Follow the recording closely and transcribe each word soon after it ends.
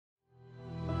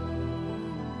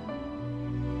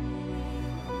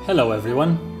Hello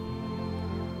everyone,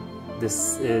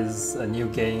 this is a new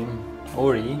game,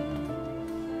 Ori,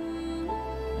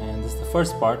 and this is the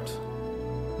first part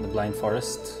in the blind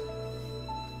forest.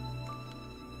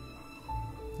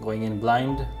 Going in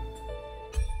blind,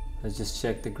 let's just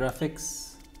check the graphics.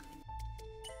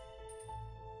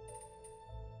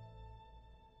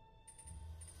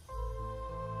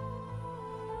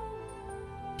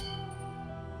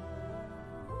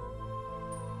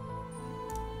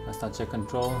 Let's not check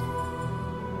control.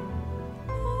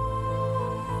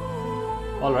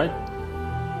 Alright.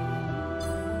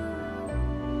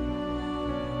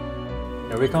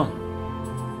 Here we come.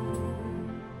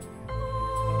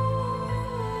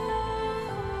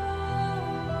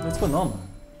 Let's go normal.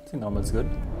 I think normal is good.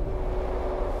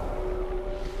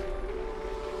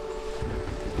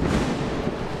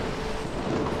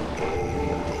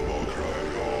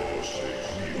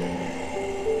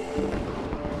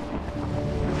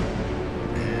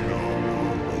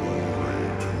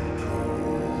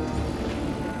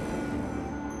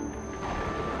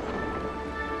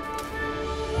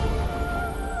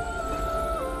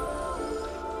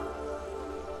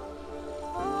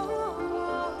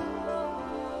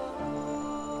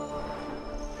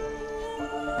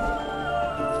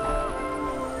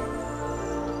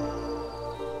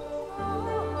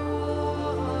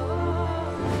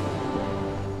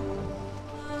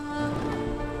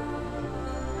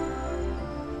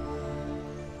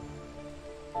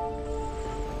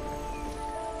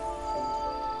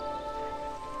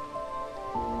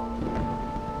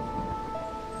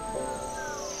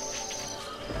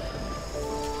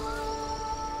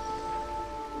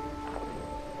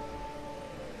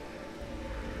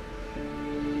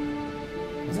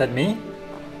 Is that me?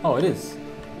 Oh, it is.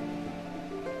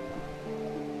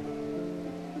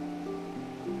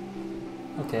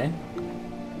 Okay.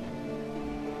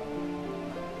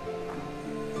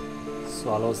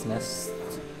 Swallow's nest.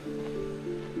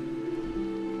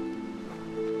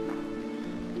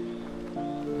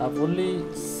 I've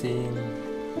only seen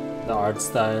the art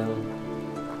style,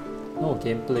 no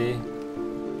gameplay.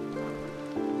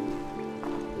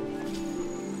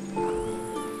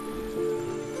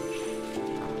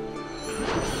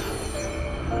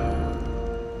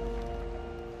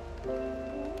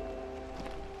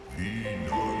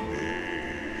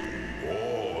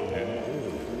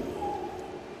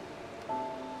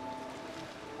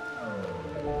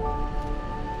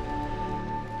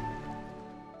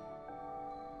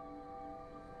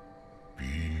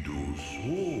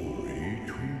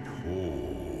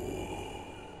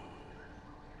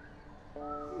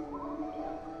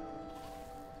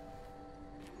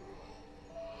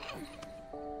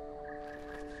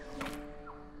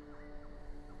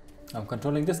 I'm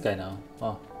controlling this guy now.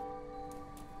 Oh.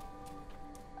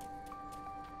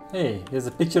 Hey, there's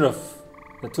a picture of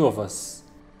the two of us.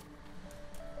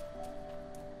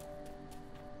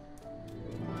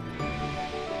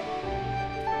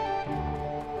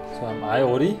 So am I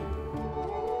Ori?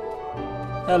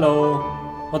 Hello.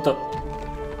 What the?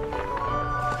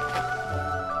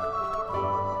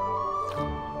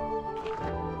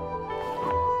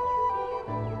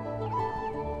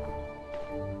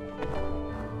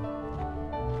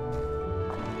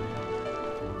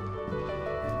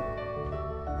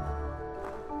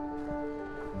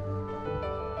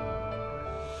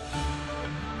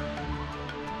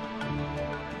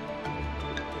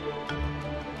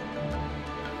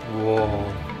 Whoa.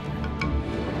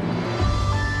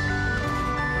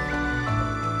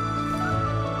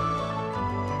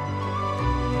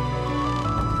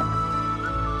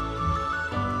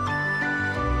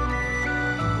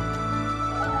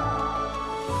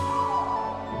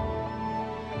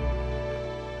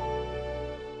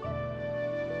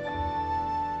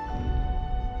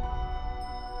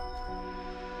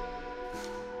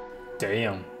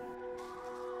 Damn.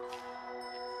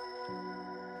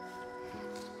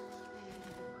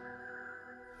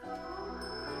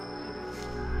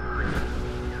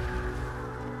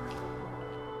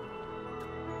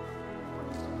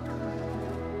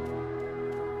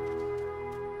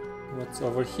 What's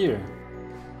over here?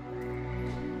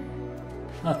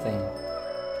 Nothing.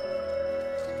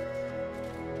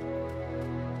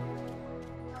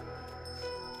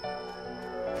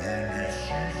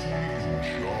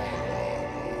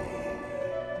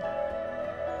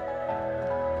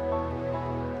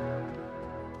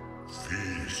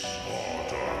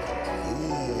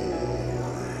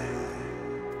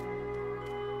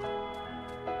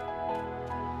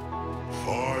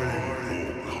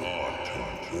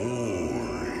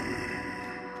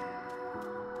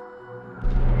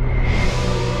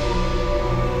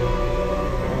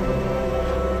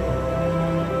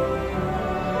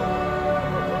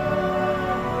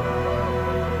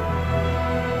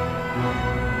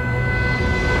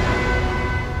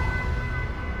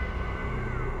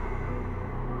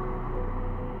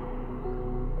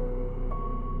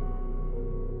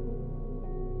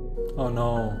 Oh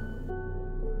no.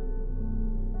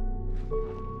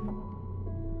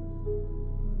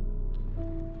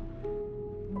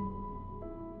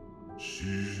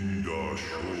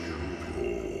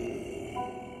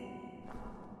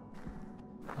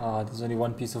 Ah, there's only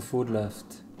one piece of food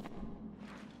left.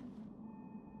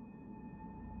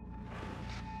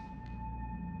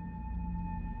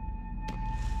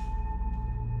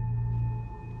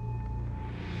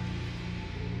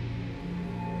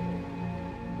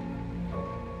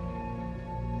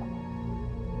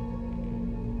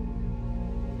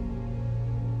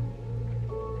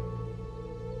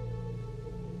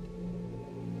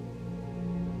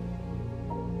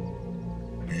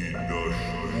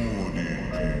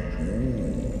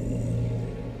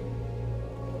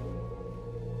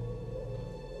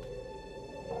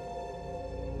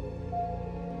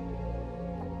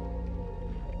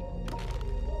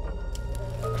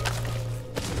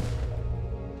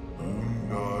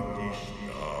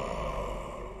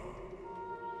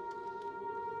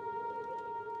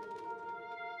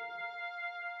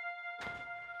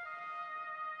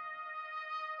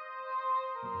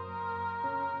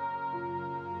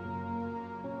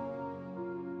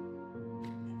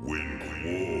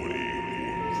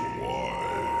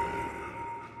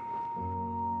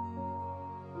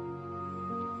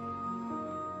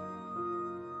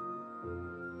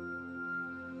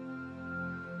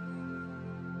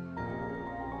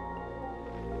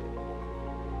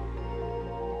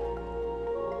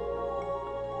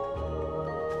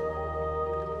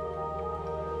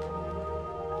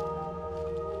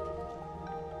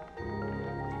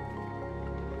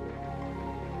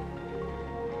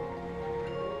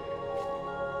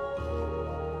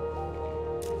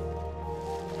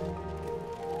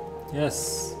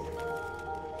 Yes.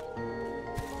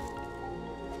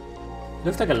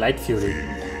 Looks like a light fury.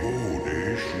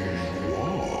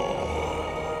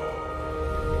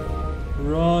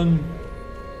 Run.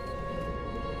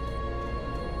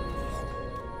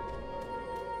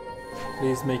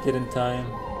 Please make it in time.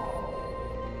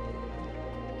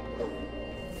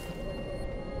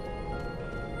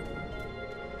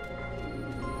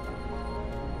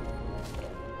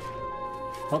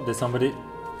 Oh, there's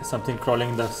something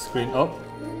crawling the screen. Oh,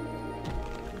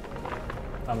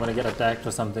 I'm gonna get attacked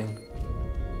or something.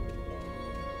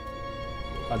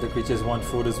 Other creatures want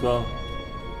food as well.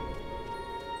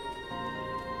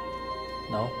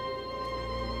 No.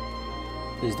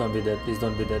 Please don't be dead. Please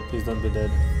don't be dead. Please don't be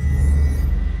dead.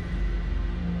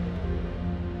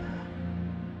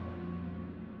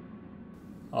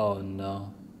 Oh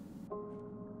no.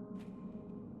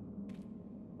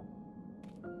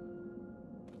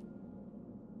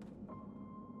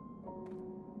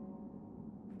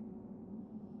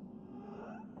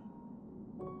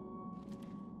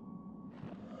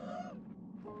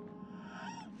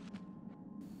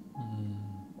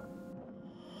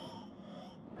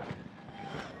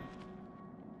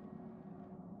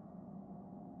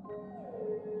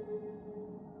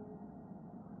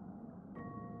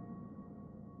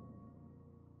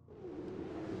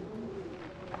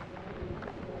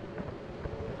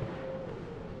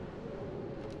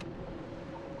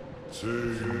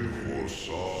 Sing for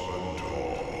Santa.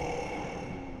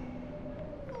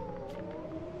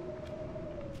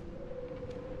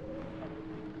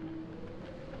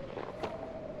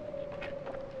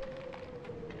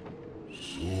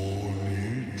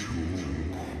 Sony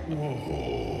Chukwa.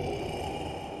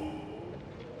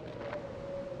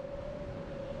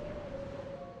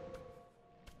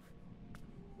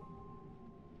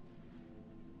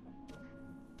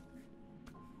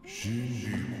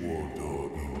 Shinji Kwada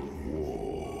in war.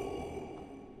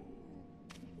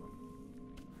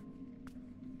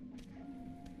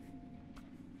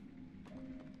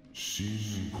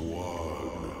 Sin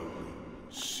Kwad,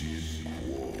 Sin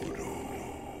Kwada.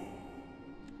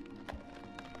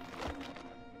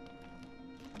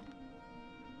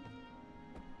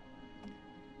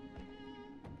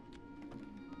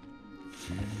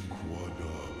 Sin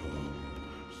Kwada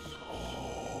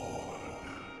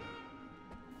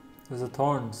There's the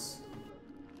thorns.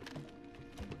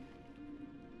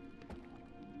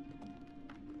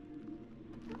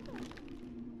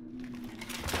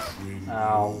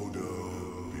 Ow.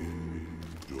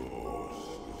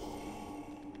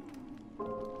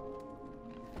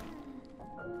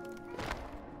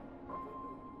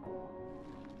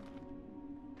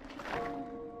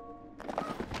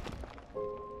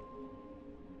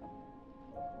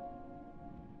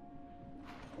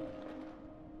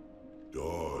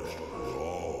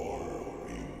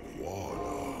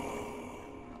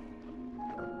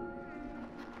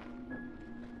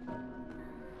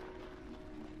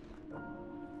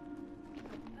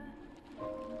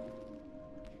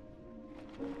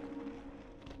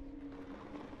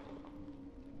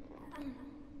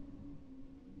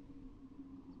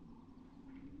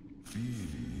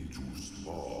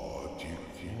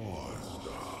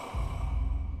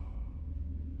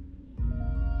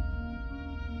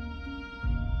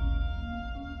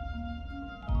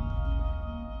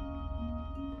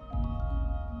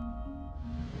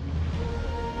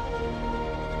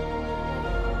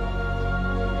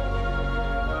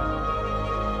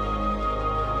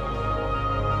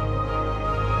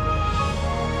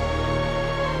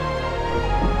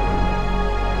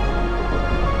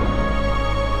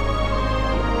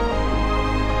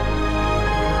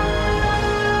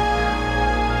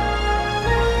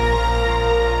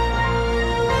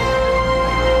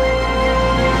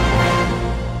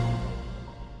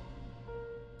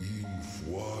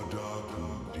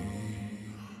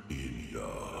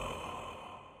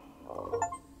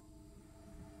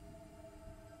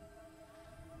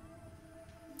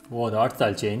 Whoa, the art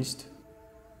style changed.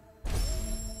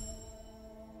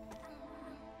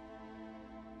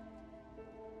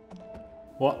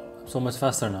 What? So much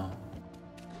faster now.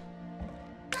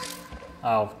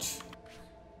 Ouch.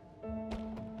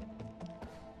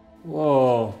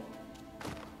 Whoa.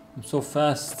 I'm so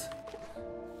fast.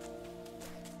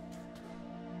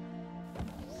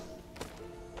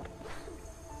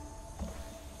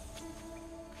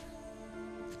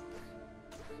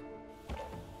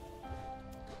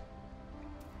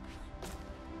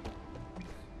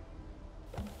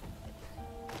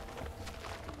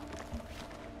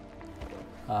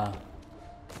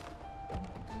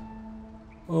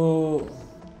 Oh.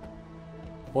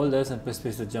 Hold S and press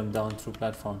space to jump down through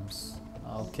platforms.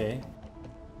 Okay.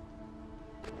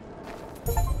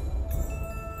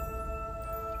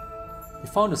 You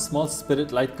found a small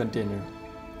spirit light container.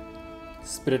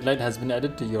 Spirit light has been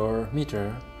added to your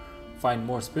meter. Find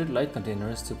more spirit light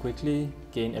containers to quickly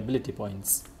gain ability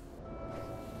points.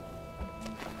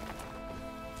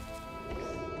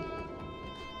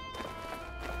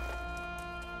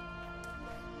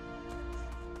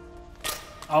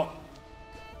 Ow!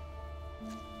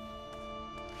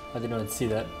 I didn't even see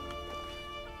that.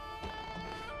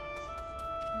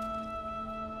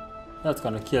 That's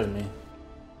gonna kill me.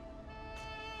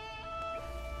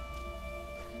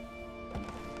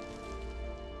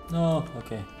 No,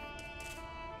 okay.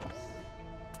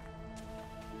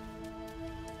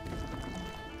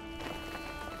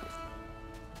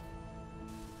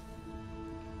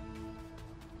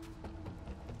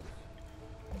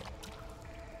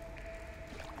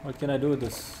 What can I do with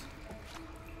this?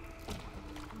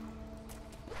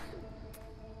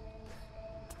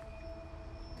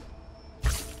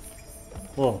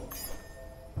 Whoa.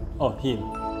 Oh, heal.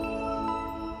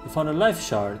 You found a life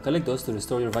shard. Collect those to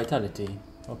restore your vitality.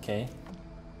 Okay.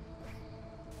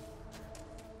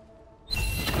 You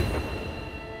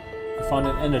found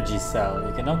an energy cell.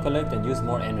 You can now collect and use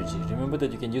more energy. Remember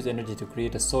that you can use energy to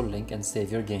create a soul link and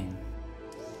save your game.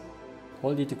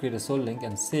 Hold E to create a soul link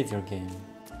and save your game.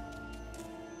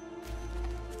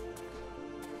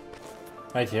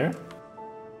 Right here?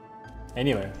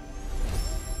 Anywhere.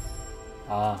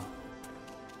 Ah.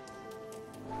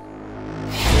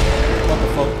 What the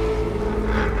fuck?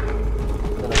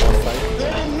 Is that a boss fight?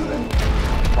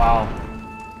 Wow.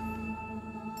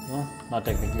 No, not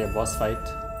technically a boss fight.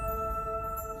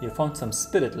 You found some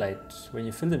spirit light. When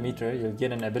you fill the meter, you'll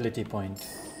get an ability point.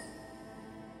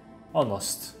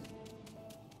 Almost.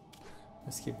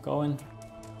 Let's keep going.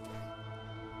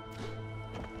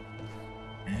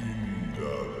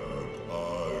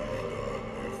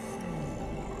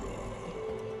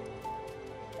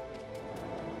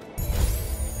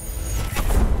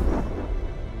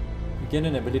 Gain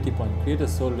an ability point. Create a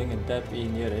soul link and tap E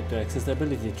near it to access the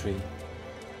ability tree.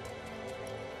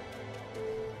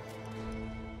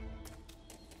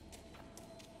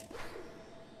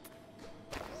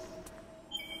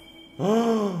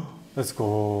 Let's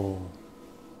go.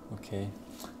 Okay.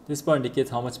 This bar indicates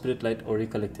how much spirit light Ori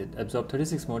collected. Absorb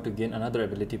 36 more to gain another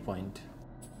ability point.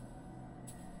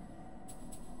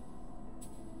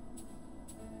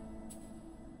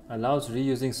 Allows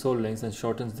reusing soul links and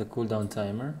shortens the cooldown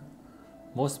timer.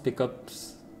 Most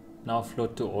pickups now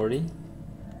float to Ori.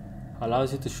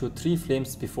 Allows you to shoot 3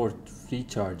 flames before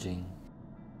recharging.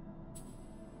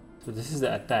 So this is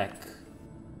the attack.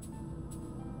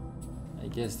 I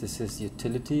guess this is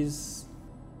utilities.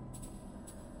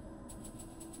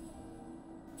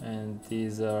 And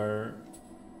these are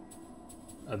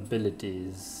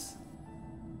abilities.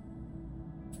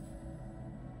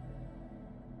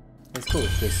 Let's go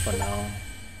with this for now.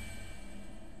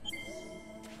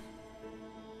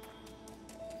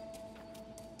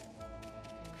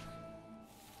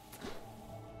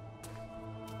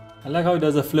 I like how it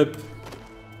does a flip.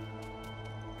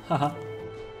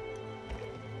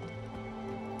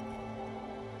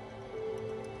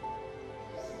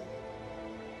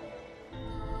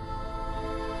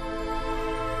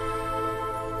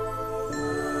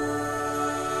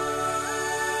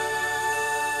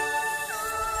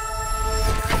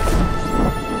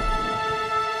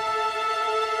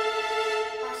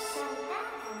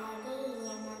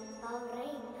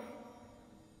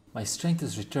 My strength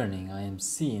is returning. I am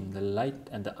seeing the light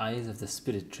and the eyes of the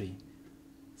spirit tree.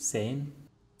 Sein?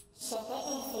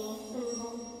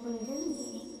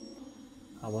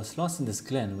 I was lost in this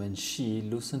glen when she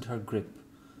loosened her grip.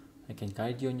 I can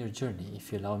guide you on your journey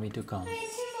if you allow me to come.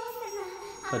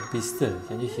 But be still.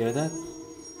 Can you hear that?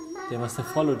 They must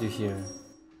have followed you here.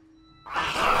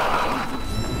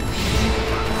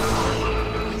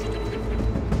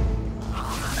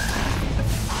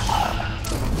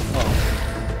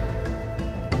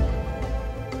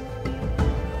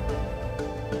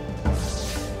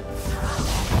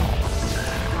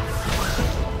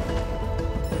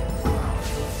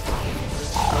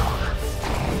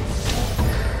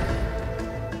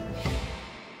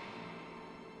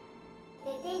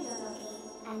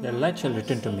 Their light shall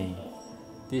return to me.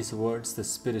 These words the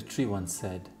spirit tree once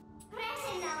said.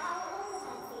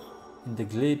 In the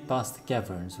glade past the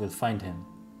caverns, we'll find him.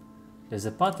 There's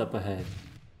a path up ahead.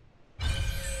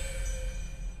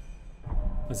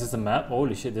 Is this a map?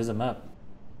 Holy shit, there's a map.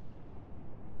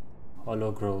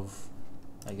 Hollow Grove.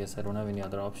 I guess I don't have any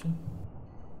other option.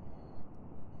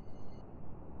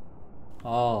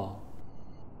 Oh.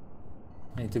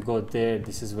 I need to go there.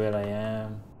 This is where I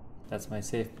am. That's my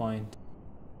save point.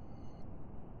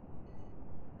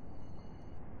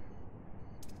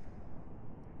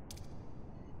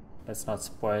 Let's not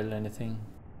spoil anything.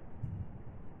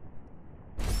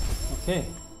 Okay.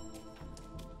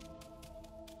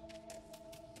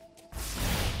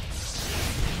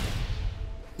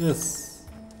 Yes.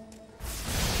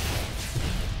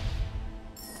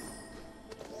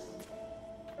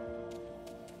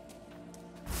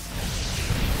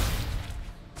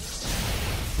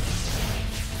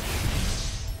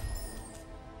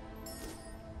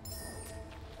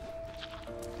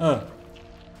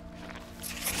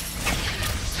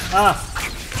 Ah!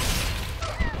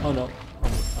 Oh no,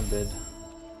 I'm dead.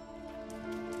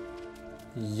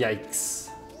 Yikes.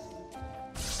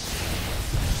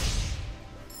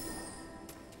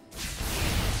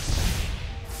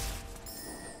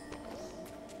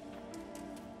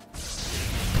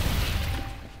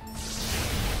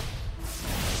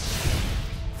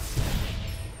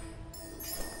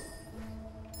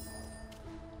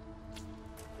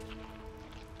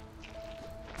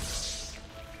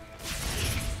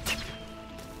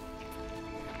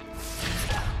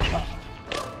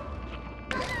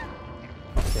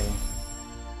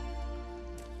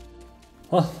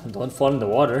 Oh, don't fall in the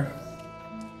water.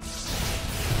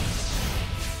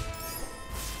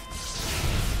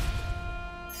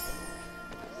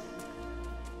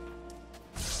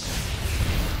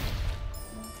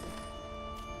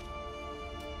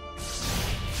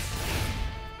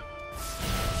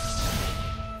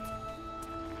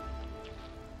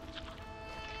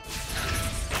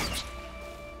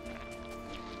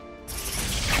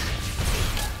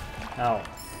 Ow.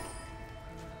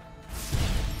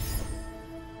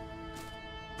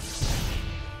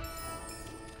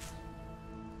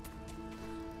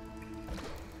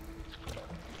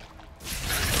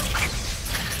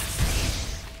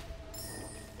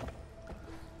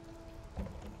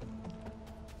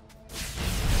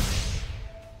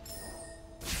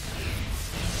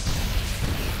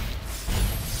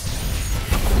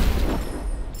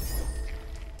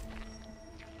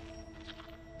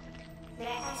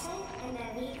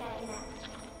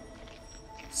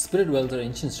 Spirit wells are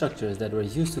ancient structures that were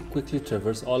used to quickly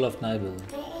traverse all of Nibel.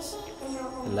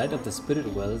 The light of the spirit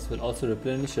wells will also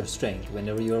replenish your strength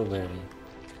whenever you are weary.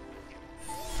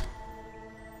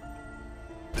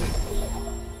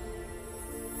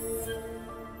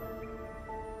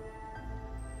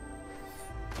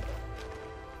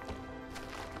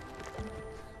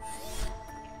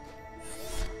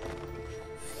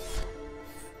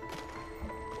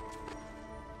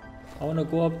 I want to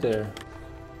go up there.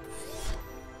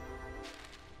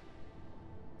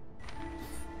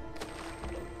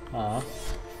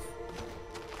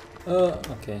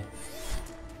 Okay.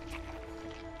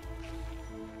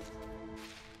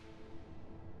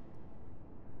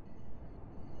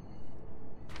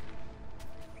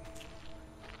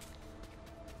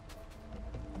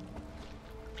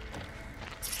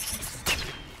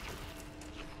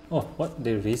 Oh, what?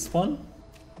 They respawn?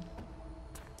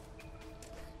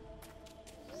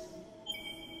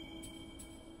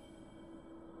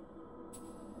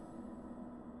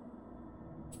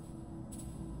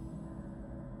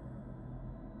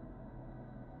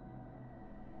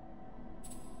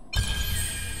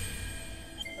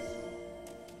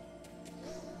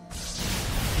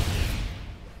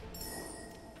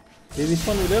 They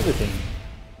respawn with everything.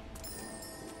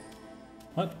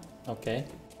 What? Okay.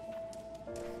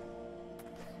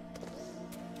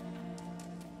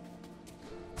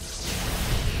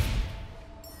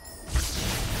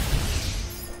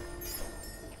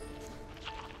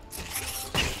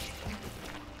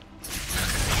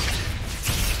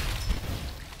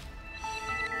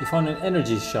 You found an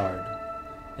energy shard.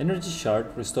 Energy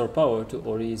shard restore power to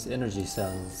Ori's energy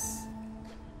cells.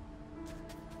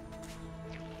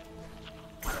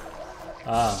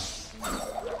 Ah.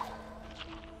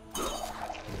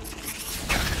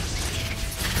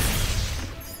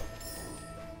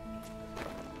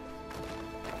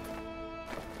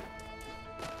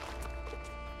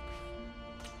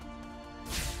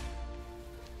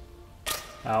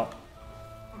 Ow.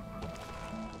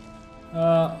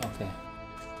 Okay.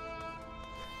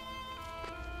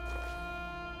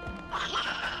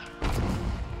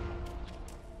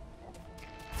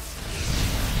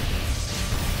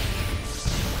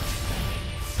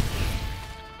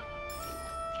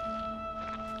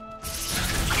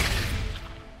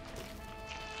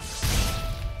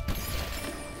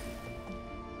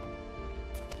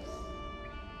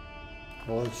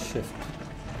 Hold shift.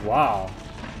 Wow.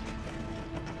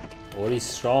 Very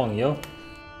strong, yo.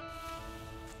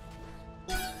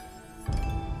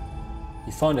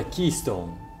 You found a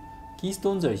keystone.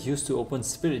 Keystones are used to open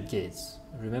spirit gates.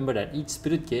 Remember that each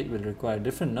spirit gate will require a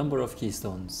different number of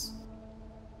keystones.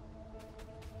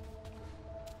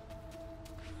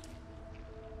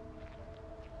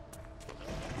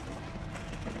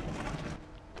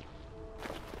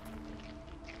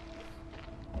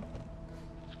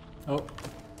 Oh.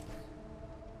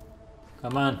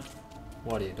 Come on.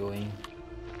 What are you doing?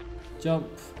 Jump.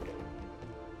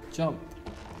 Jump.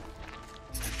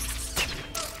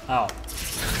 Ow.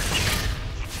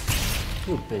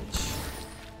 You bitch.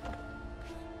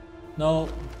 No.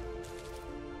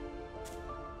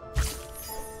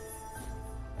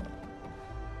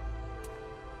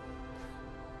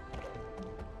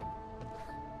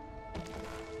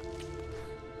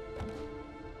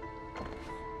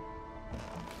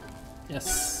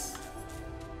 Yes.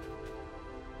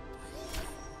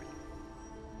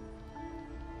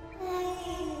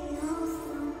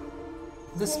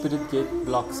 This spirit gate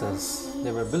blocks us.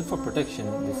 They were built for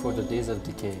protection before the days of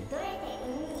decay.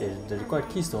 The required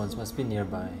keystones must be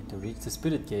nearby. To reach the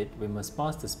spirit gate, we must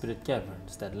pass the spirit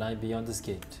caverns that lie beyond this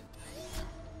gate.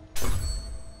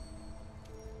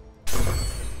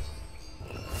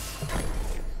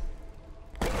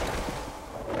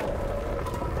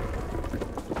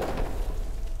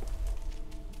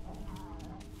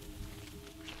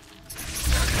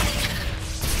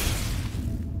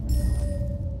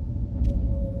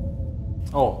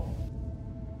 Oh,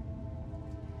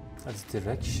 that's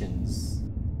directions.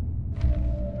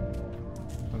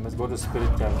 We must go to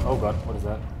spirit cavern. Oh god, what is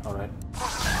that? Alright.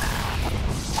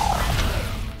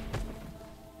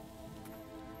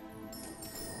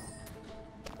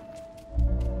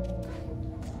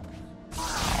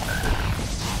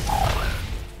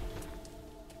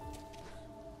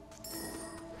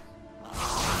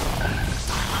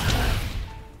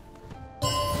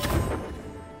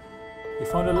 You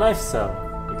found a life cell.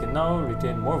 You can now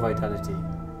retain more vitality.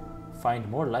 Find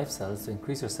more life cells to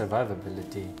increase your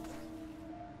survivability.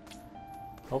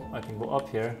 Oh, I can go up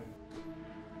here.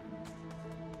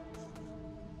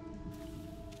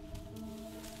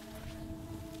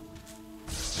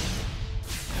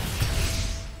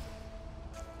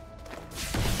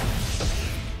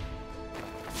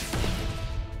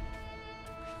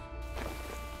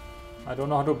 I don't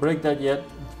know how to break that yet.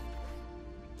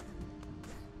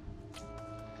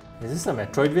 Is this a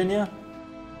Metroidvania?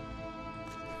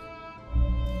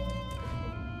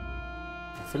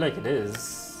 I feel like it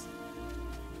is,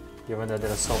 given that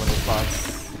there are so many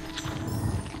parts.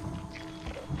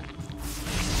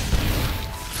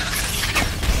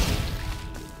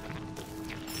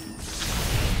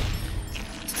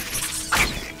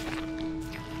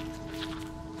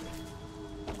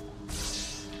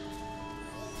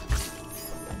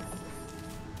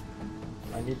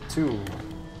 I need two.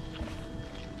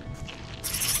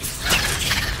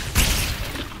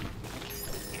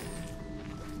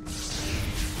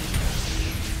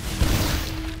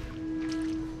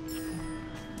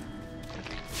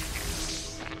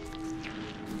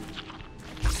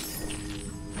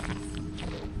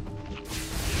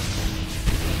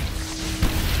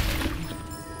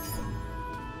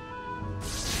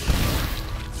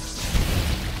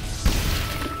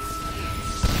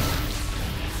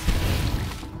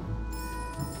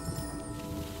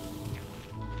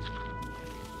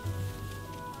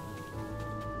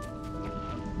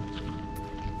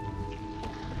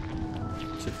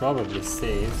 Should probably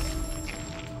save.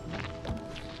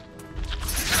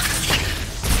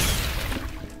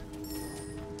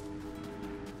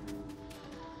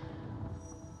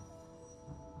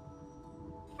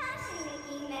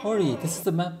 Ori, this is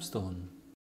the map stone.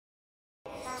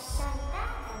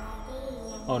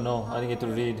 Oh no, I didn't get to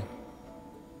read.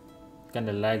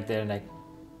 kinda lag there and I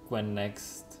went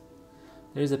next.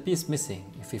 There is a piece missing.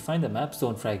 If we find the map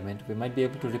zone fragment, we might be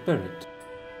able to repair it.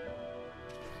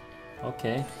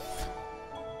 Okay.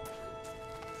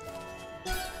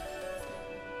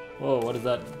 Whoa, what is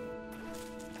that?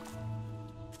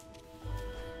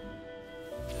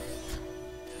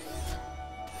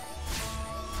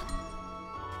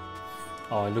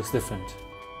 Oh, it looks different.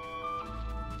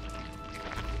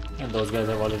 And those guys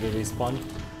have already respawned.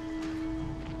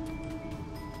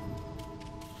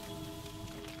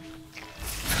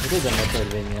 It is a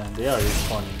Metroidvania, they are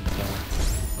respawning, so...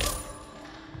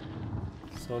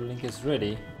 Soul Link is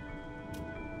ready.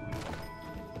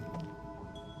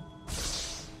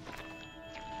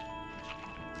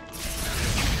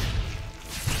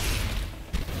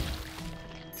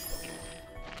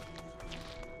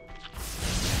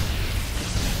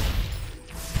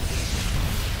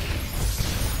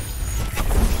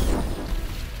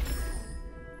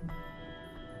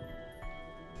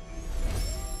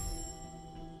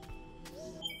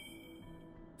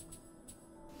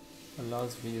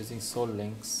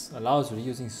 Allows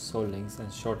reusing soul links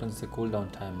and shortens the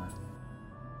cooldown timer.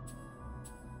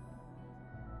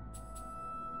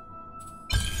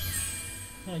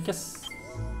 Yeah, I guess.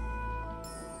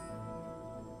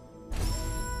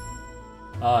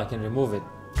 Ah, I can remove it.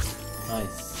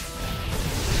 Nice.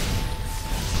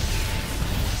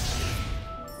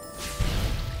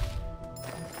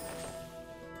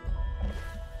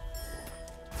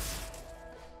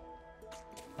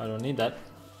 I don't need that.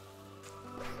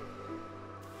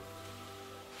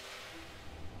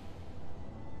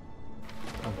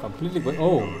 Completely good.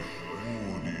 Oh,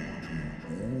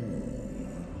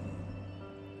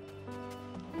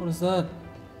 what is that?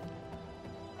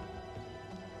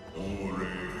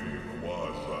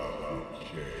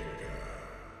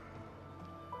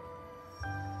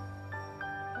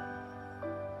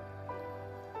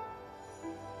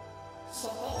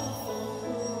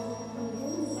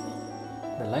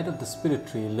 The light of the spirit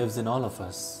tree lives in all of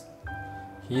us.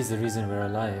 He is the reason we're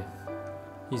alive.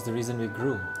 He's the reason we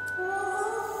grew.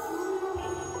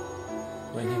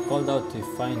 When he called out to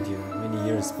find you, many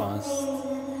years passed.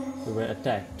 We were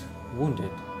attacked, wounded,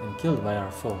 and killed by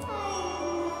our foe.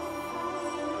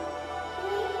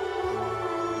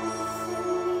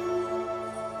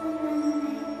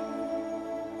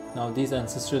 Now these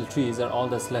ancestral trees are all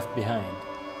that's left behind.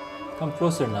 Come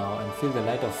closer now and feel the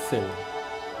light of Phil,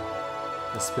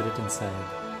 the spirit inside.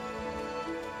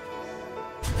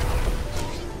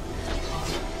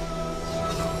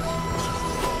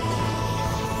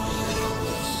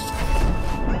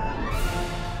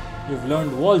 You've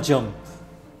learned wall jump.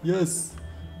 Yes.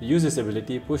 Use this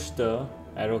ability, push the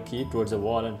arrow key towards the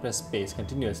wall and press space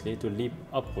continuously to leap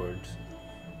upward.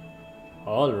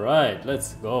 Alright,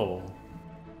 let's go.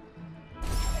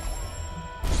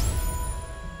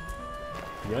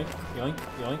 Yoink, yoink,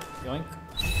 yoink, yoink.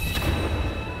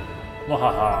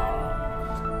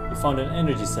 Wahaha! You found an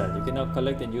energy cell. You can now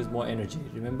collect and use more energy.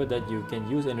 Remember that you can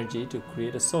use energy to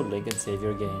create a soul link and save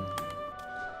your game.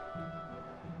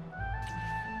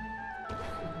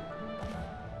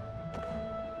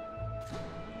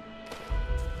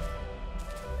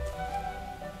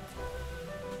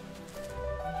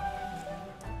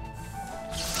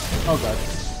 Oh god.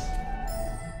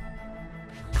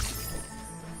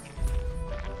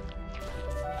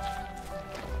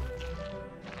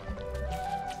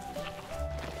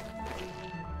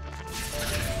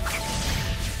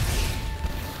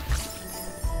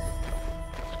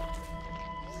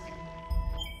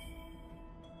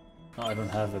 No, I don't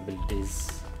have abilities.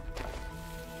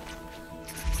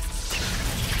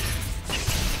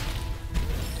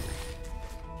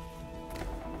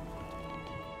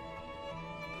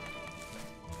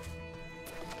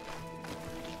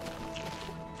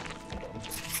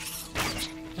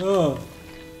 Oh.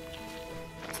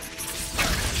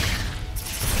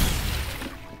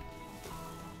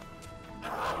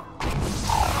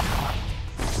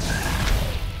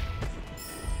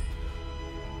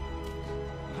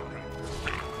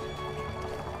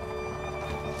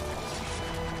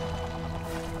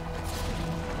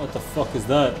 What the fuck is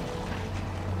that?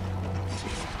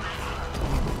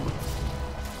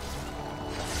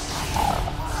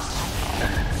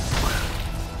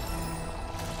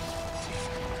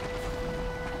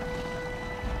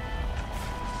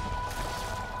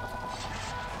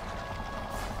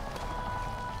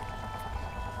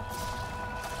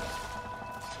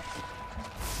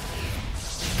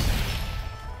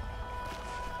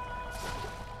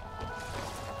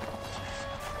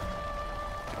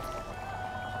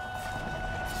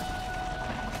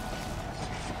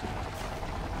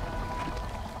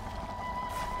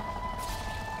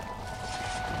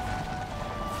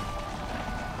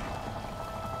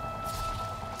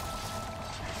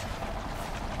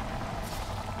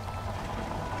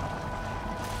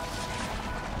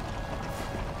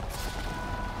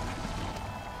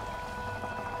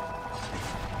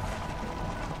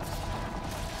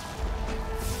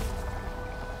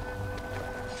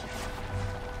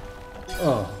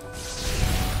 Oh.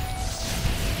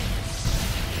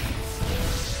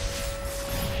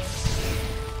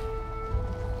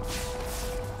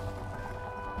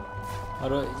 How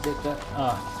do I get that?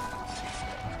 Ah.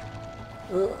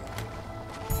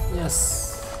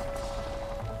 Yes.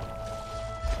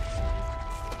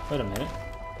 Wait a minute.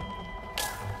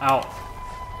 Ow.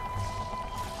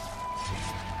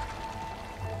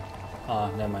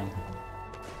 Ah, never mind.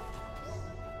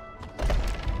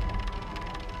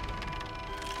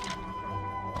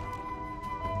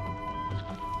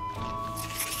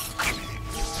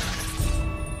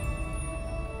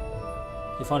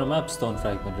 You found a map stone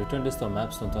fragment. Return this to a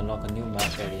map stone to unlock a new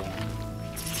map area.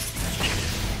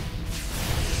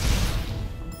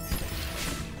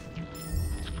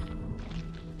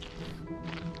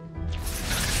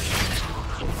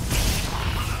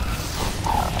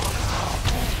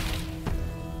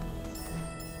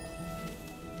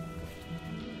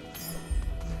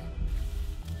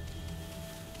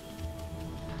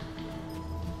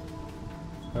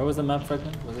 Where was the map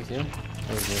fragment? Was it here?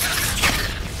 Or was it?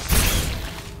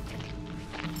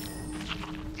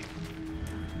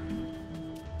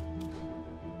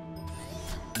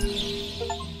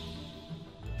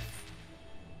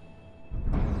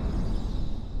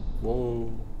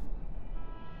 Whoa.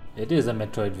 It is a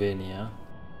Metroidvania.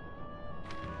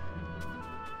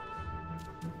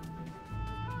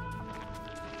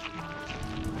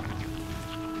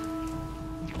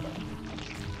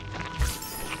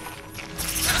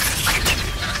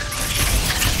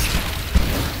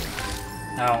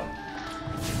 Ow.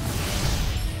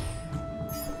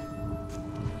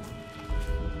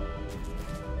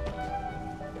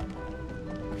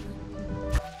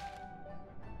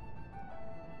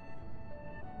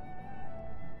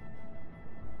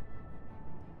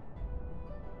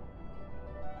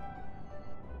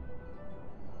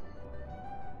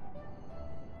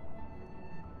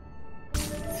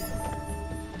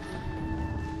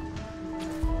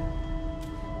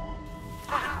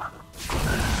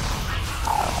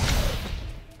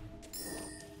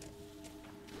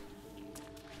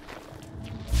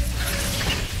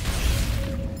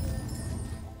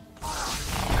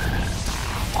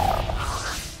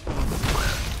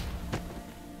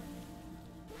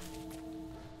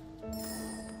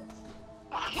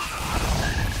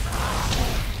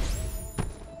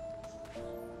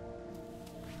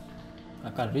 I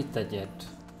can't reach that yet.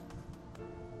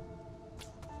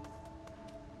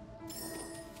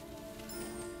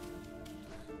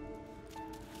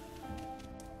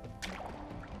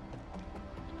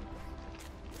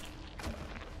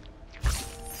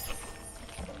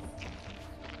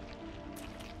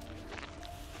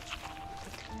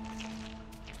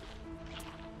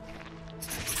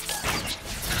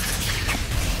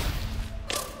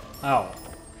 Ow.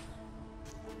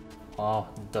 Wow,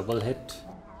 double hit.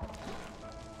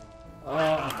 Oh,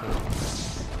 okay.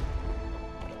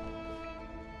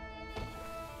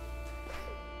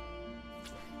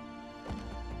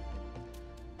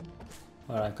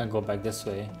 Alright, I can't go back this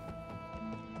way.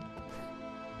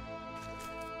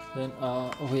 Then,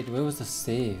 oh wait, where was the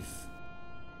save?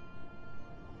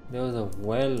 There was a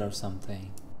well or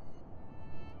something.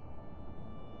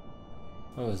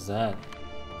 What was that?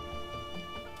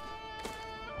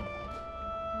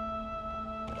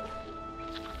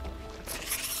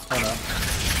 Oh no.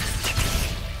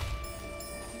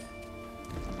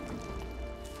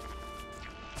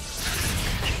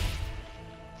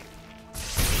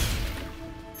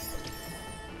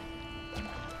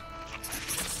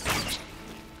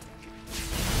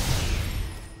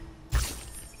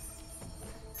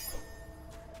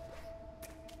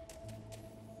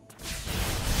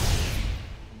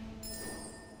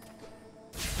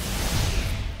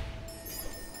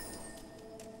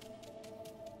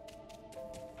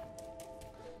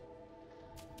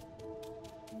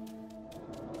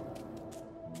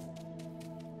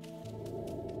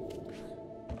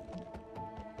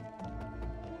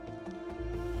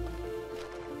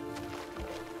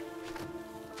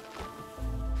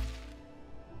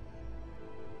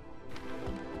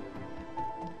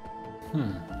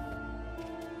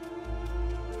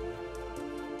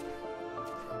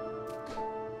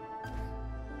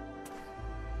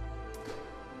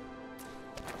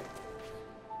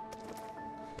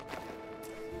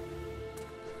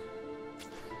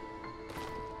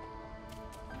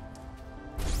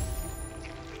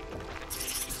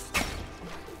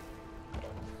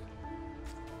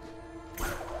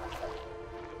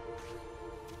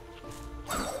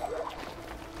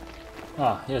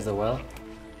 Ah, here's the well.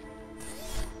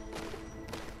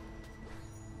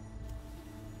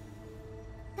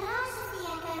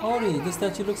 Ori, this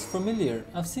statue looks familiar.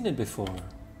 I've seen it before.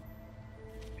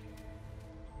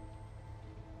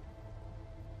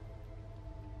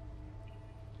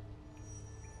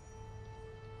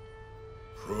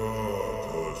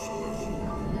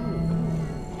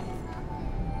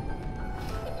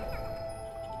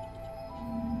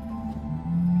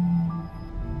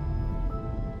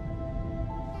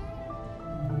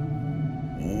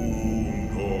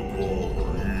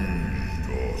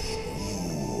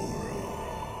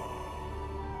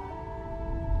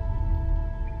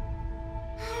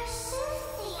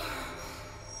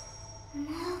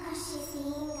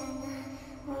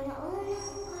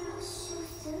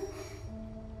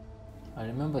 I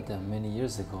remember them many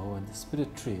years ago when the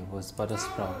spirit tree was but a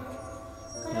sprout.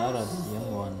 Nara, the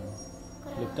young one,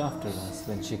 looked after us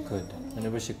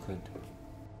whenever she could.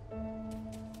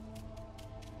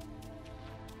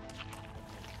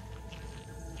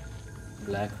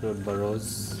 Black road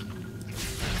burrows.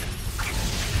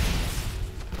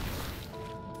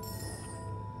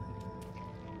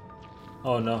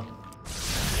 Oh no.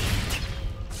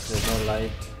 There's no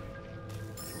light.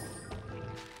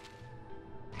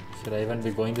 Should I even be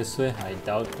going this way? I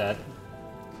doubt that.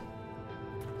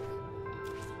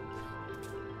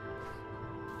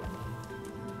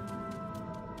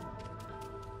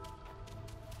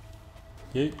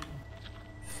 Okay.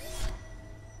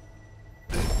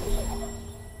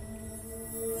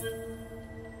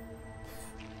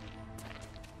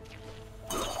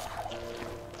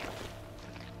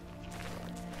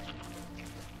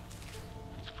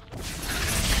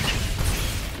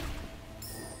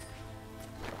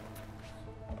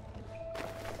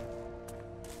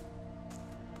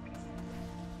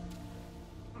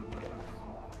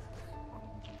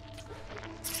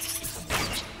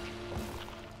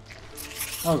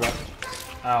 Oh god.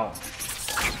 Ow.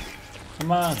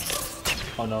 Come on.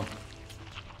 Oh no.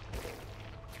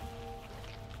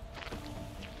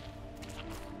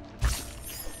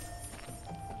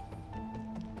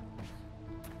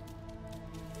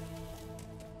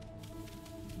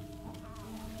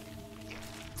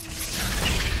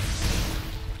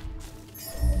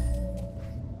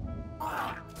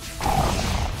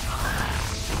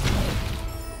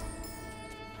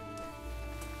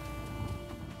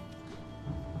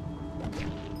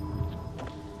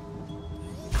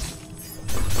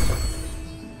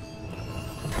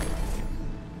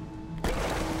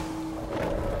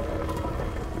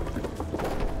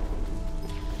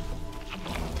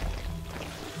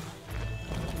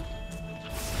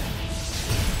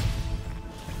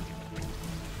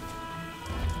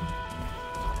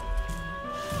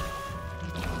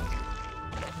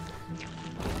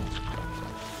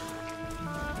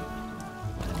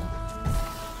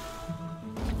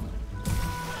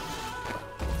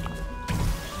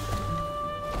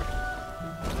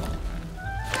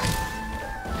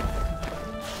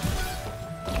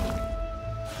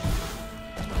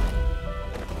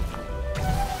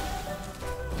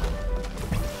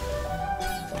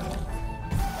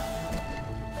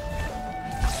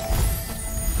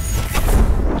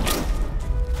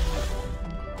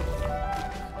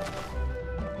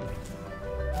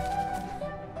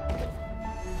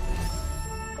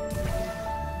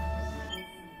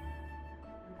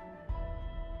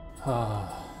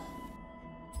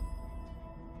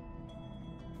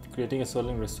 Creating a soul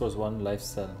link restores 1 life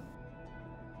cell.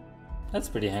 That's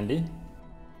pretty handy.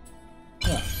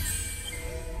 Yeah.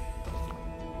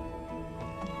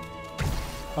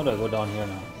 How do I go down here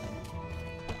now?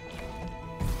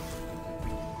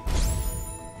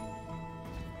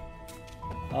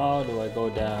 How do I go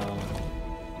down?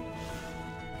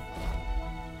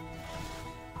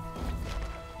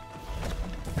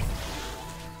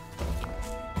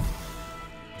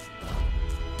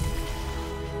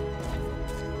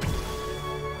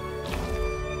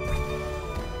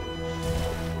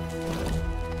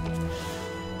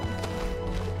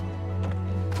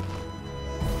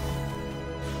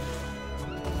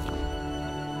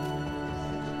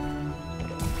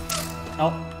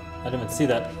 Oh, I didn't even see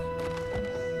that.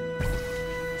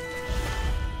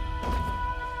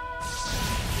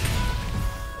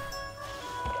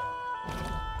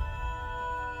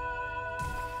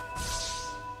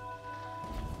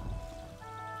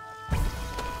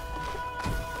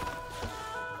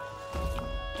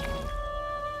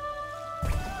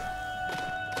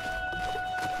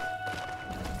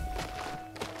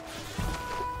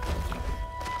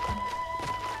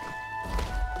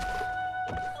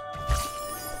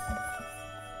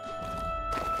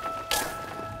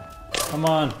 Come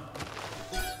on.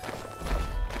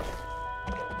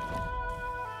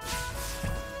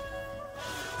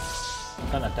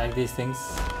 Can't attack these things.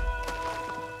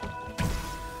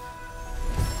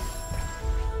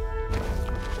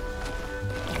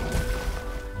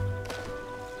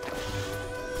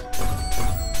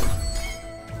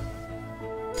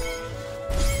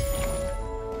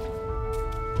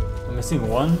 I'm missing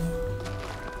one.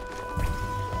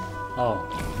 Oh.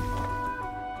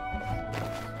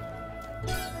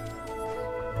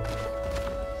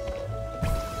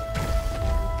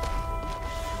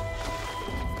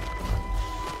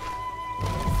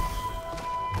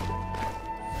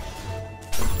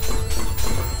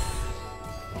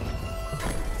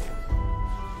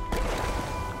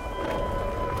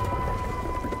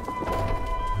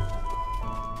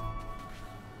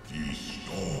 Die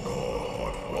Stalker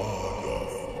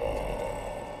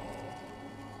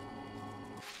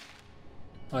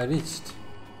I reached.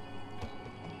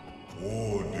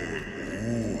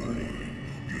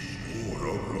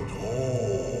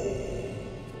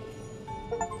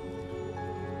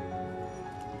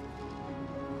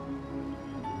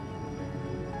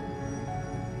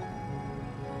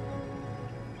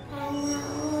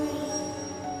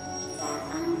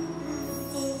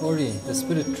 Ori, the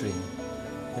spirit tree.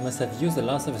 He must have used the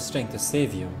last of his strength to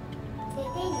save you.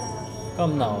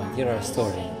 Come now and hear our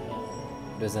story.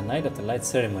 It was the night of the light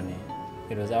ceremony.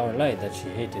 It was our light that she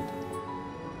hated.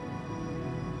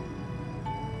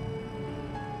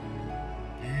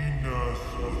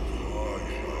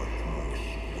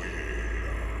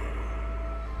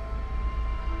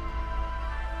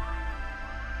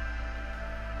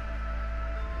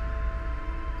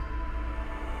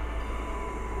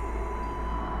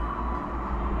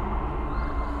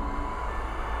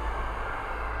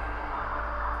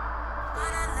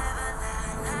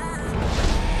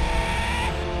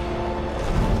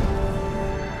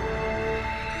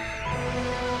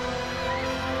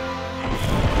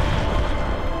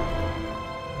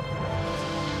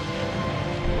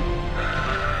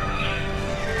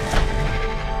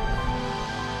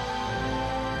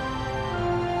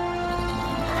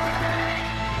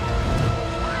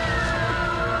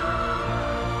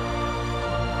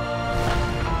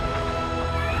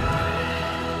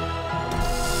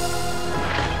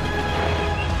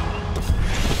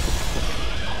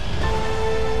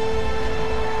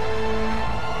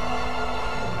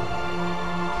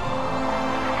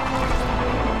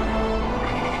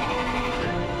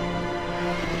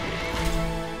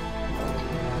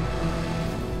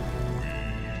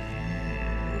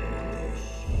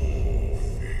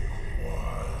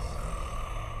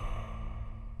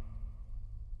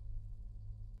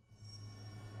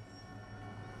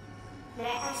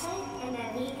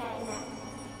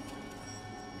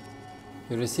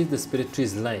 You received the spirit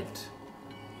tree's light.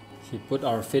 He put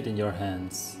our fate in your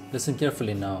hands. Listen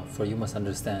carefully now, for you must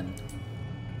understand.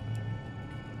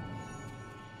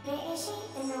 The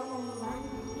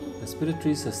spirit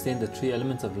trees sustained the three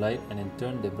elements of light, and in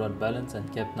turn they brought balance and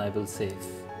kept Nibel safe.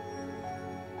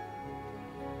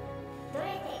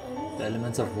 The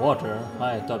elements of water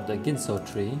high atop the Ginso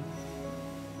tree.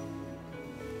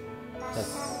 The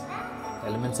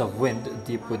elements of wind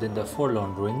deep within the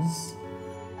Forlorn ruins.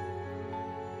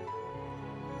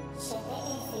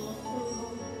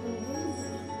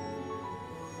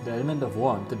 The element of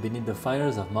warmth beneath the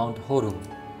fires of Mount Horu.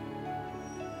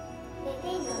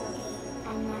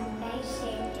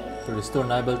 To restore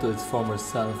Nibel to its former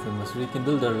self, we must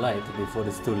rekindle their light before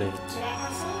it's too late.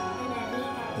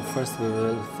 But first we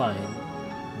will find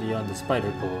beyond the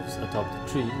spider coves atop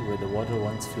the tree where the water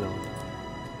once flowed.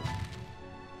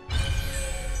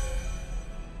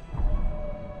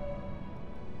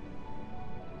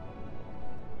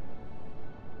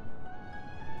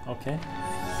 Okay.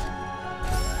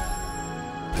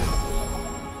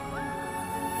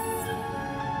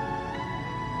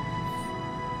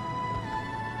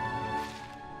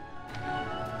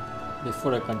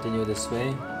 Before I continue this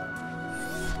way,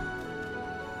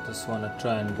 just want to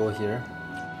try and go here.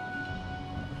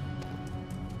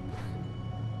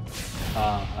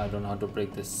 I don't know how to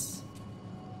break this.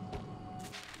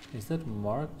 Is that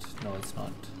marked? No, it's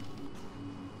not.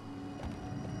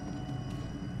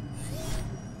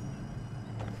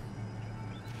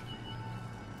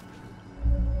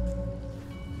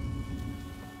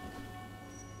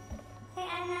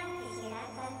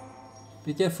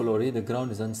 Be careful, Ori, the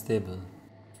ground is unstable.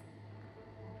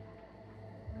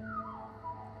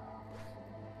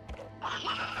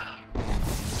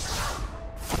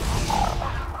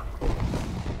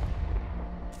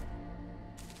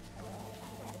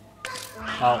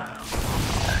 Ow.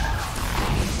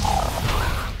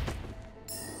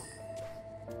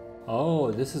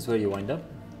 Oh, this is where you wind up?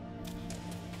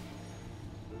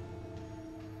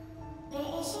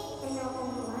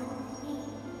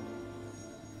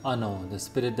 Ah no, the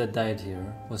spirit that died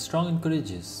here was strong and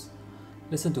courageous.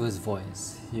 Listen to his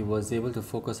voice. He was able to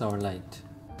focus our light.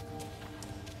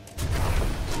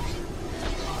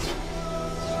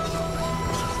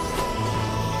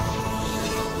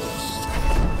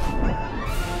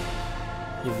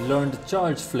 You've learned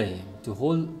Charge Flame.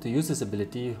 To use this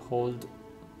ability, hold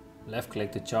left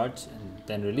click to charge and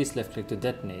then release left click to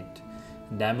detonate.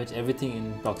 Damage everything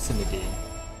in proximity.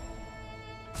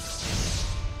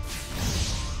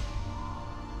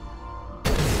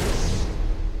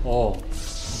 Oh.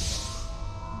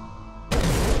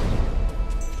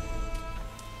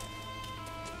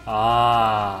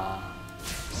 Ah.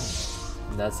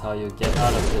 That's how you get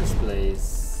out of this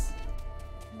place.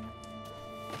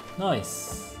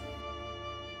 Nice.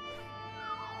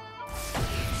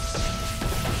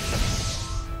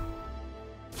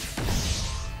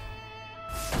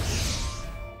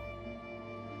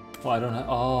 Oh, I don't have.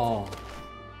 Oh.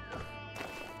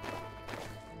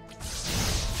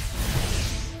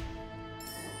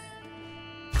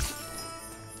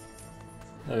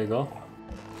 There we go.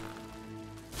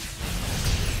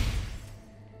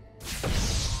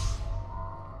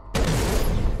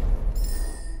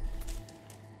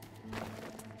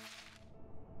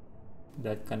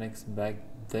 That connects back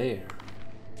there.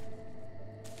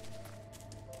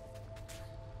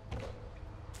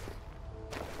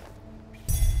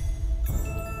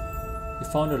 You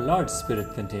found a large spirit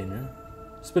light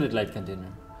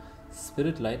container.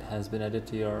 Spirit light has been added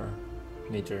to your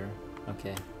meter.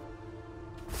 Okay.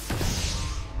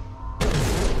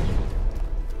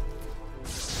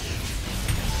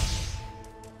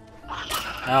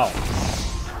 Ow.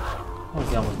 Let's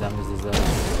see how much damage this does.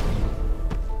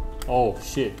 Oh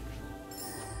shit.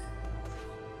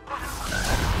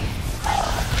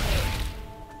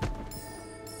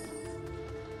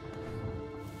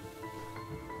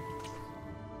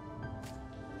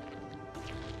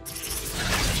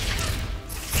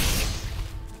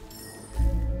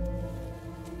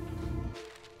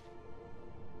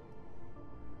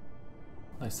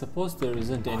 I suppose there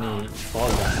isn't any fall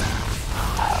damage.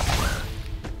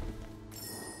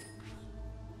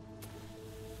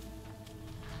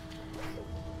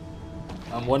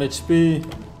 I'm 1 HP.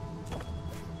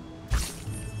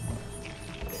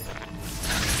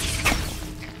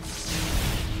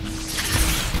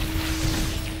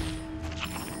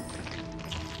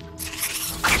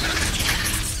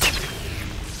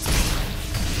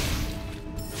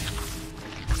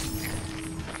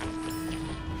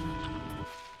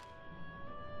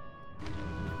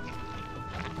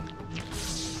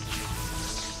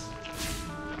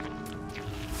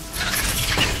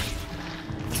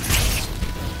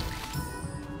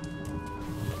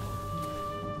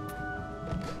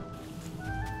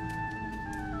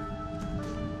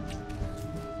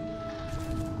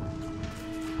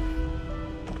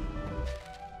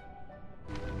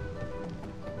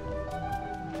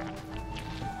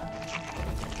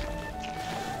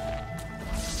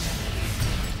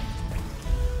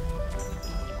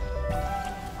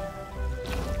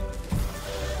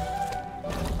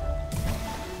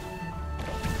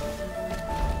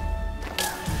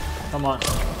 Come on.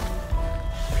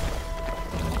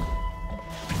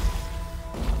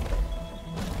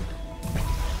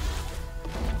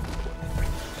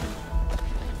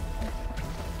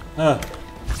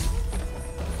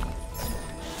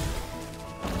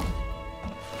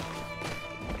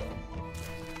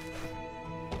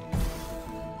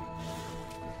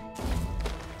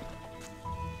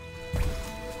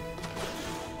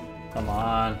 Come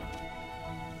on.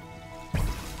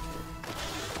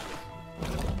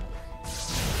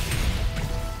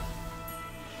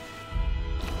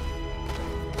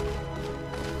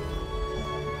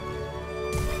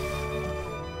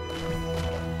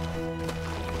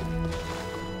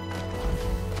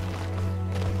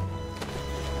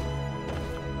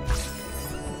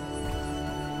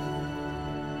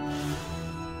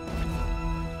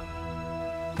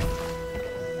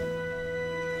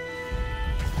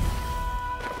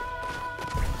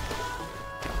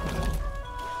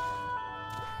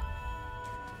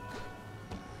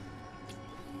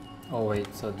 Oh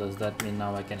wait, so does that mean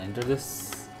now I can enter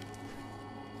this?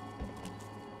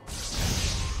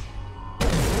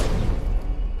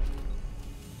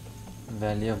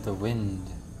 Valley of the Wind.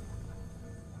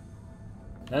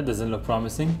 That doesn't look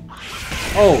promising.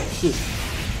 Oh shit.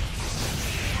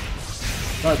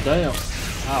 God damn.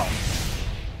 Ow.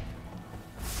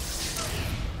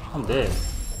 I'm dead.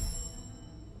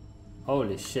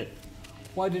 Holy shit.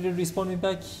 Why did it respawn me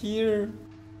back here?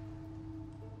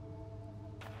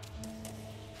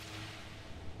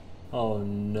 Oh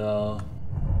no.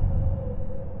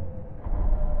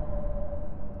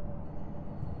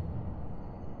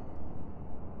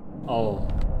 Oh.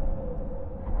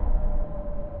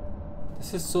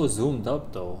 This is so zoomed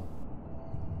up though.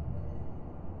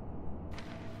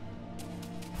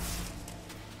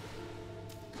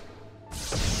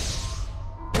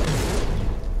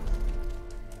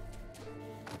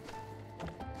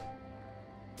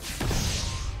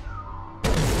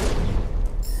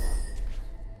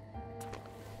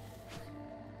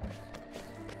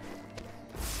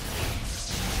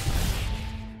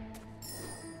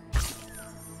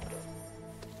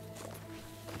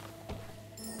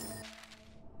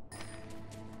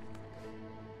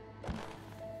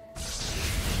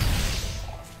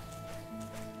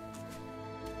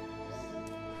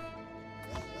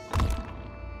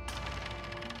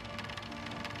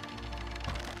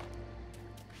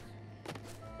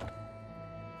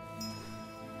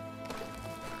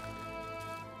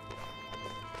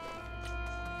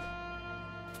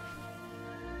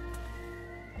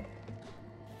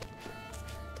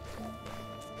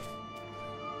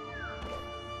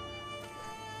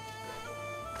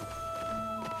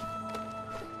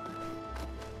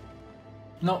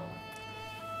 No.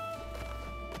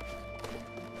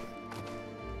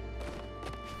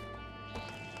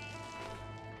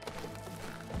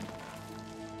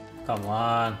 Come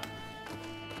on.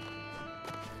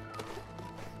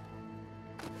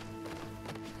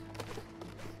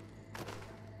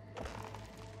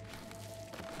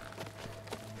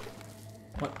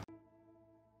 What?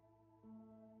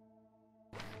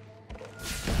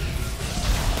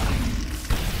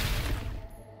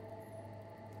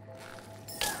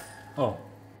 Oh.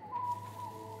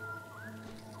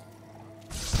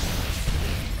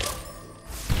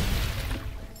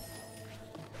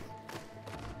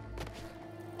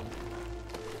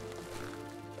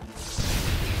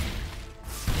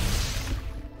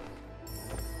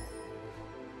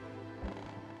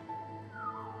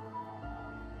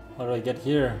 How do I get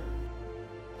here?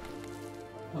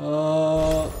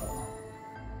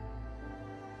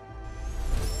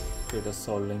 Create a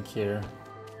soul link here.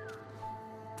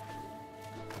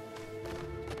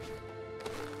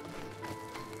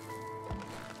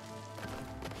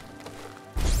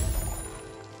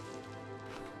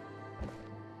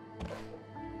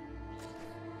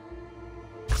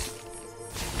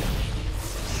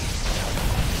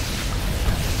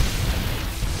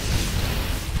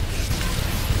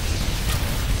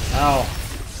 Ow.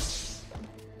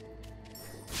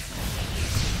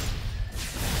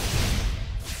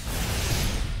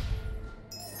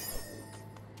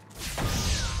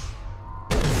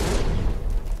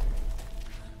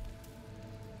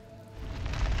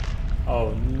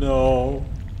 Oh no.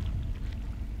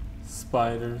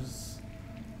 Spiders.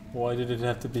 Why did it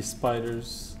have to be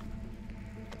spiders?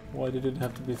 Why did it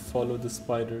have to be follow the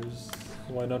spiders?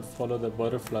 Why not follow the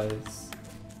butterflies?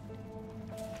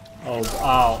 Oh,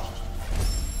 ow.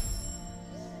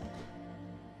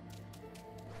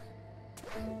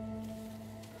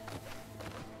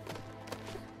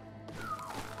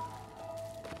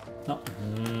 No.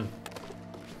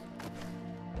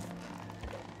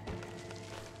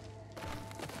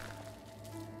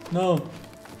 No.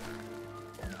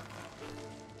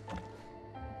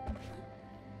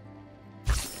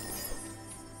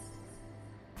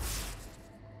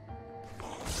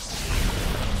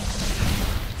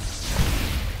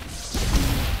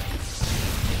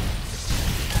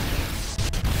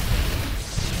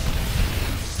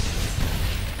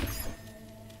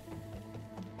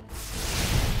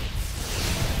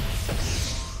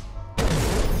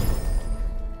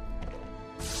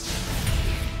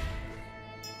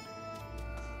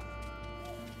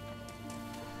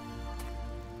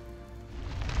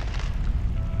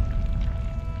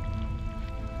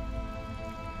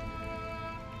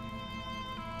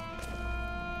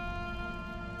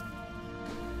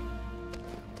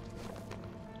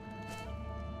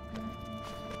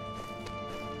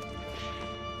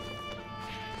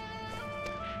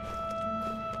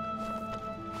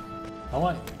 How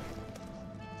am I?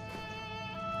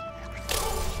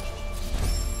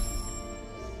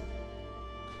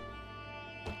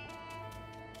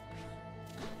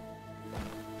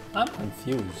 I'm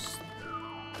confused.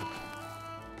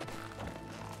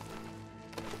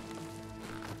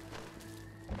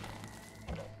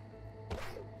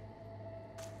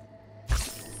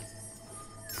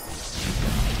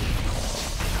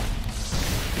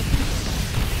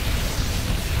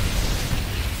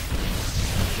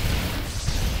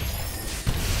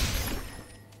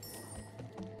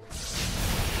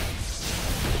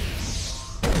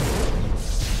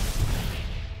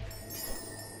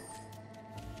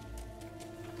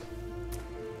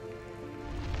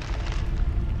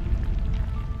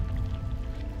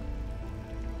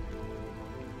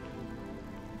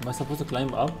 Am I supposed to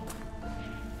climb up?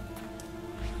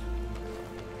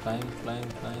 Climb, climb,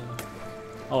 climb.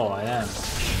 Oh, I am.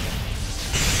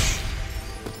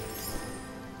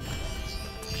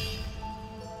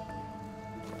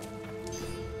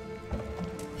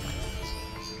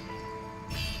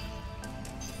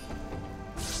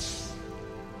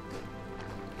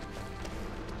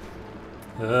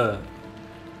 Ugh.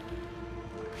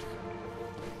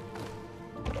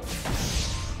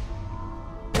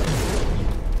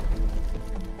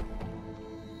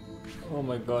 Oh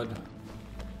my god.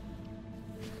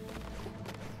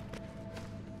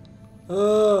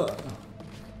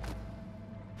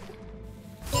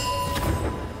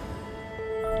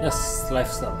 Yes,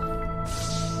 lifestyle.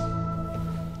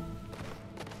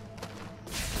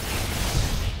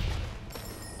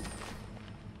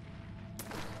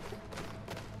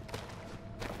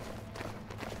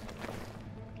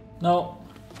 No.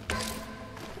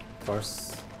 Of course.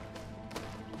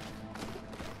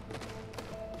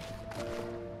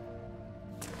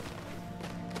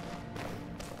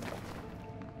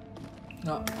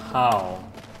 How?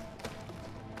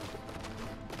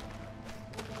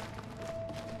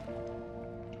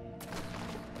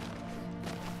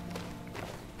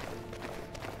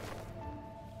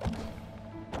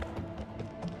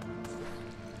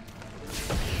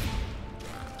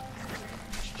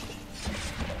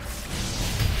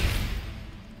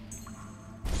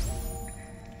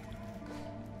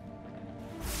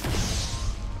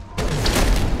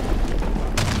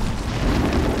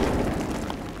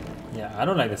 Yeah, I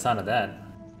don't like the sound of that.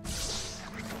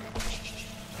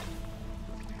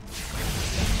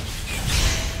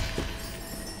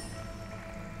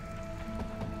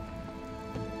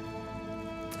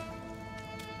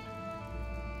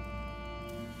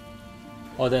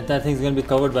 Oh, the entire thing's gonna be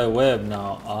covered by web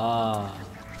now. Ah.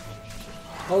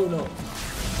 Oh no.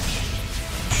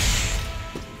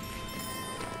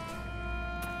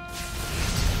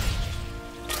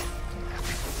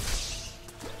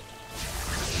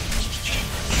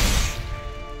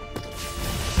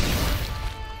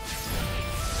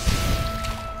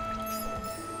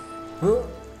 Huh?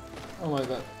 Oh my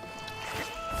god.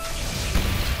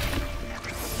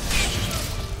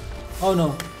 Oh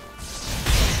no.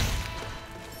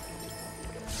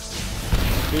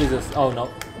 Jesus. Oh no.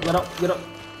 Get up, get up.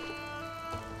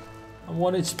 I'm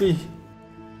 1 HP.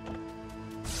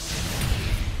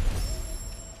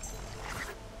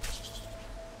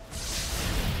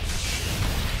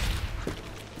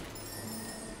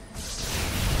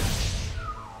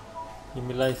 Give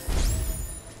me life.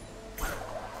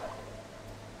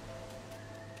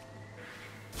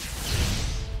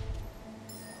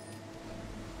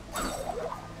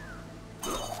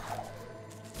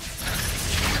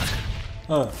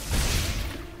 Oh.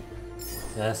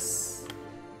 Yes.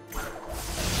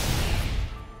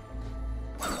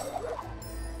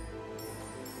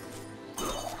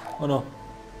 Oh no.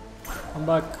 I'm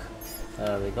back.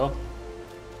 There we go.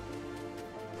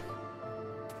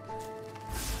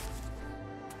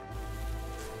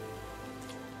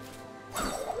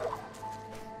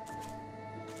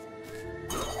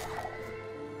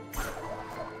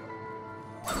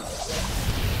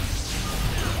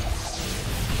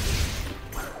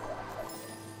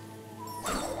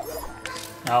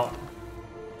 Ow.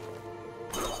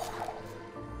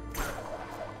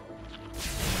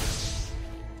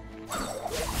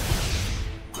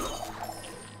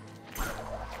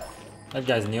 That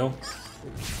guy's new.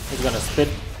 He's gonna spit.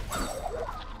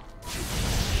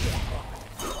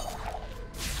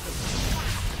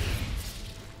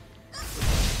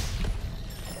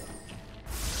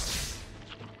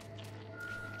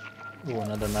 Ooh,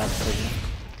 another map segment.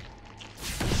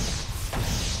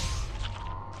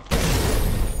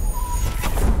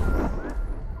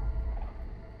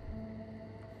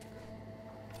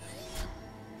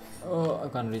 Oh, I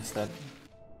can't reach that.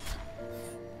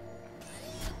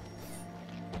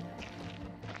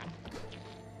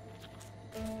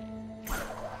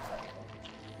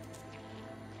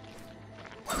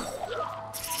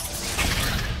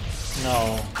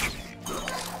 No.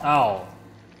 Ow.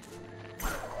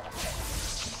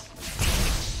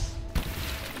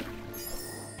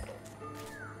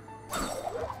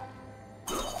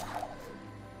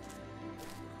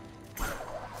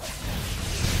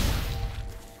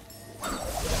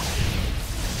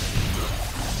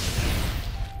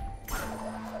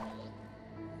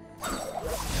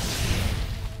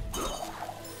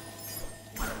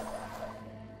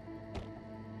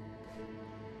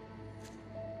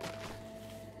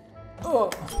 Oh,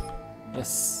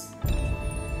 yes.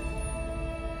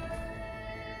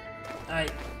 Aye.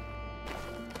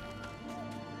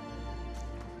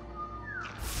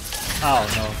 Ow,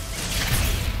 no.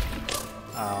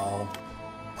 Ow.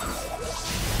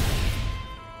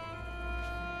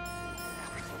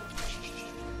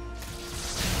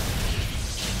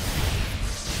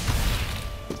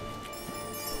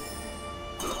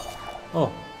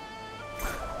 Oh,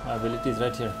 my ability is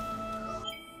right here.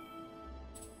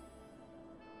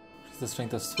 The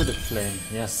strength of spirit flame,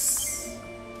 yes.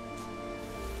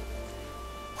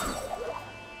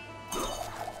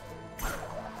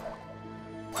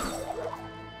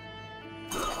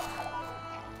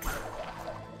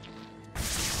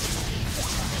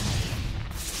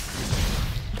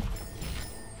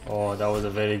 Oh, that was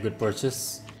a very good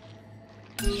purchase.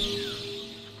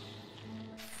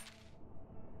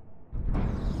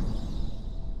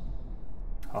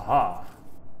 Aha.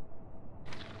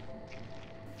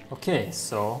 Okay,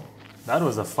 so that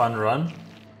was a fun run,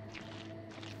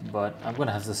 but I'm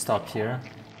gonna have to stop here.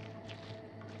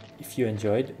 If you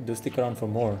enjoyed, do stick around for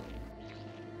more.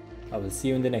 I will see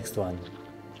you in the next one.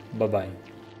 Bye bye.